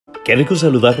Qué rico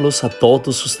saludarlos a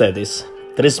todos ustedes.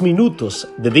 3 minutos,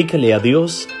 dedícale a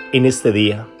Dios en este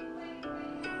día.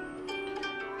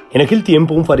 En aquel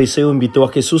tiempo un fariseo invitó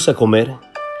a Jesús a comer.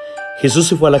 Jesús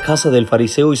se fue a la casa del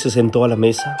fariseo y se sentó a la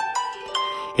mesa.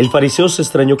 El fariseo se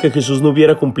extrañó que Jesús no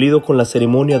hubiera cumplido con la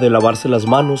ceremonia de lavarse las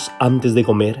manos antes de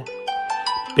comer.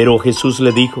 Pero Jesús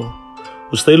le dijo: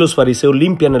 ustedes los fariseos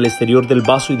limpian el exterior del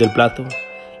vaso y del plato.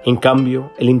 En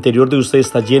cambio, el interior de ustedes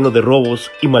está lleno de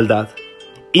robos y maldad.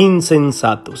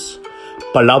 Insensatos.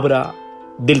 Palabra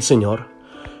del Señor.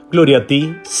 Gloria a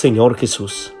ti, Señor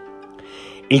Jesús.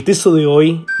 El texto de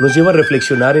hoy nos lleva a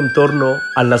reflexionar en torno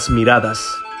a las miradas.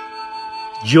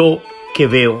 Yo que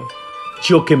veo,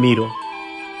 yo que miro.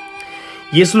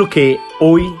 Y es lo que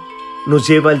hoy nos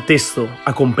lleva el texto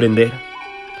a comprender.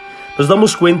 Nos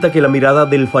damos cuenta que la mirada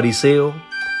del fariseo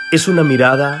es una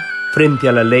mirada frente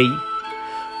a la ley,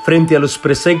 frente a los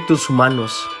preceptos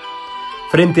humanos,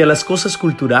 frente a las cosas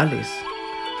culturales,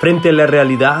 frente a la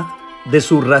realidad de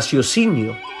su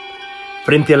raciocinio,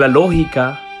 frente a la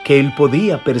lógica que él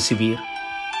podía percibir.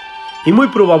 Y muy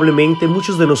probablemente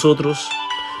muchos de nosotros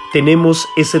tenemos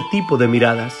ese tipo de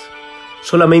miradas.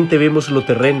 Solamente vemos lo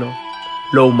terreno,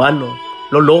 lo humano,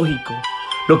 lo lógico,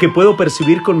 lo que puedo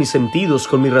percibir con mis sentidos,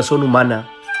 con mi razón humana.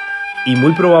 Y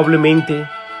muy probablemente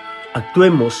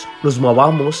actuemos, nos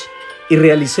movamos y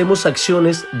realicemos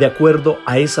acciones de acuerdo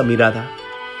a esa mirada.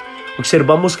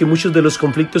 Observamos que muchos de los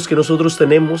conflictos que nosotros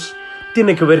tenemos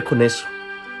tienen que ver con eso.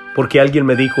 Porque alguien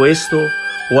me dijo esto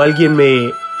o alguien me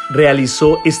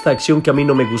realizó esta acción que a mí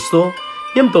no me gustó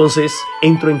y entonces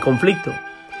entro en conflicto.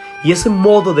 Y ese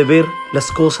modo de ver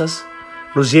las cosas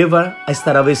nos lleva a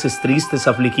estar a veces tristes,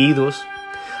 afligidos,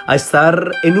 a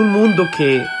estar en un mundo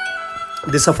que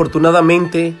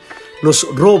desafortunadamente nos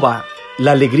roba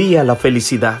la alegría, la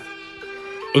felicidad.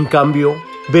 En cambio,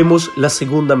 vemos la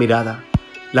segunda mirada,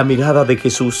 la mirada de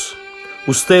Jesús.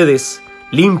 Ustedes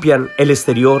limpian el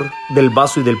exterior del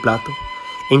vaso y del plato.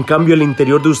 En cambio, el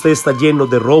interior de ustedes está lleno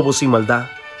de robos y maldad.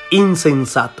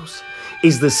 Insensatos.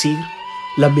 Es decir,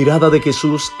 la mirada de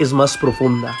Jesús es más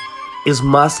profunda, es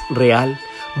más real,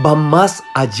 va más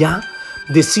allá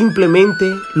de simplemente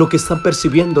lo que están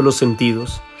percibiendo los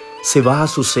sentidos. Se va a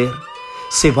su ser,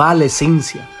 se va a la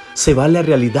esencia, se va a la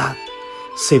realidad,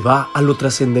 se va a lo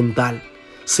trascendental,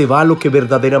 se va a lo que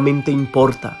verdaderamente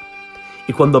importa.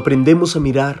 Y cuando aprendemos a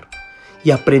mirar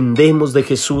y aprendemos de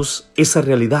Jesús esas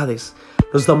realidades,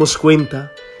 nos damos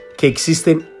cuenta que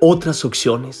existen otras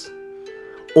opciones,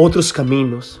 otros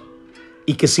caminos,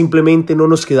 y que simplemente no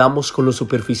nos quedamos con lo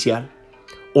superficial.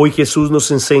 Hoy Jesús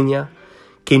nos enseña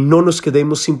que no nos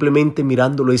quedemos simplemente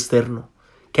mirando lo externo,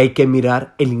 que hay que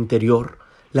mirar el interior,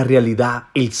 la realidad,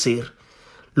 el ser,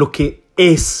 lo que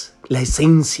es la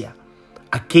esencia,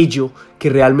 aquello que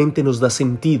realmente nos da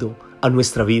sentido a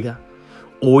nuestra vida.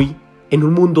 Hoy, en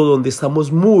un mundo donde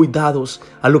estamos muy dados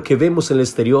a lo que vemos en el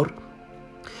exterior,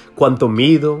 cuánto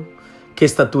mido, qué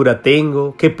estatura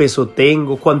tengo, qué peso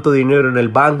tengo, cuánto dinero en el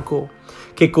banco,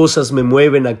 qué cosas me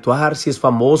mueven a actuar, si es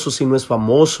famoso, si no es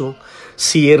famoso,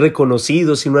 si es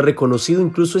reconocido, si no es reconocido.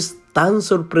 Incluso es tan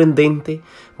sorprendente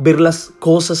ver las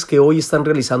cosas que hoy están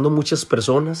realizando muchas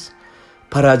personas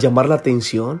para llamar la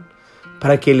atención,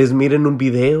 para que les miren un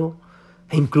video.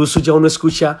 E incluso ya uno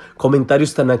escucha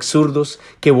comentarios tan absurdos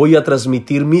que voy a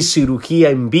transmitir mi cirugía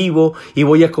en vivo y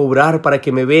voy a cobrar para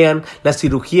que me vean la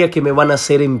cirugía que me van a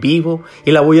hacer en vivo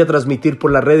y la voy a transmitir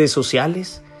por las redes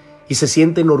sociales. Y se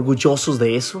sienten orgullosos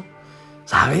de eso,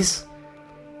 ¿sabes?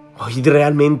 Hoy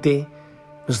realmente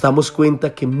nos damos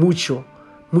cuenta que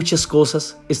muchas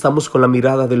cosas estamos con la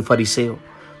mirada del fariseo,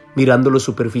 mirando lo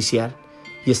superficial,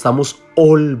 y estamos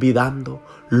olvidando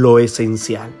lo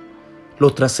esencial,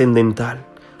 lo trascendental,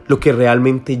 lo que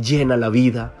realmente llena la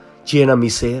vida, llena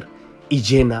mi ser y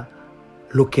llena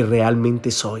lo que realmente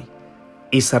soy,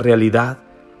 esa realidad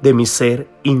de mi ser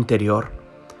interior.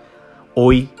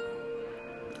 Hoy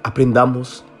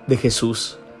aprendamos de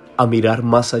Jesús a mirar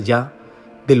más allá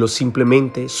de lo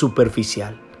simplemente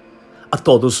superficial. A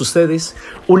todos ustedes,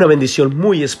 una bendición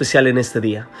muy especial en este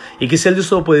día. Y que sea el Dios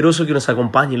Todopoderoso que nos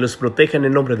acompañe y los proteja en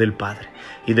el nombre del Padre,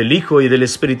 y del Hijo, y del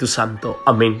Espíritu Santo.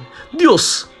 Amén.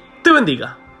 Dios te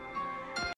bendiga.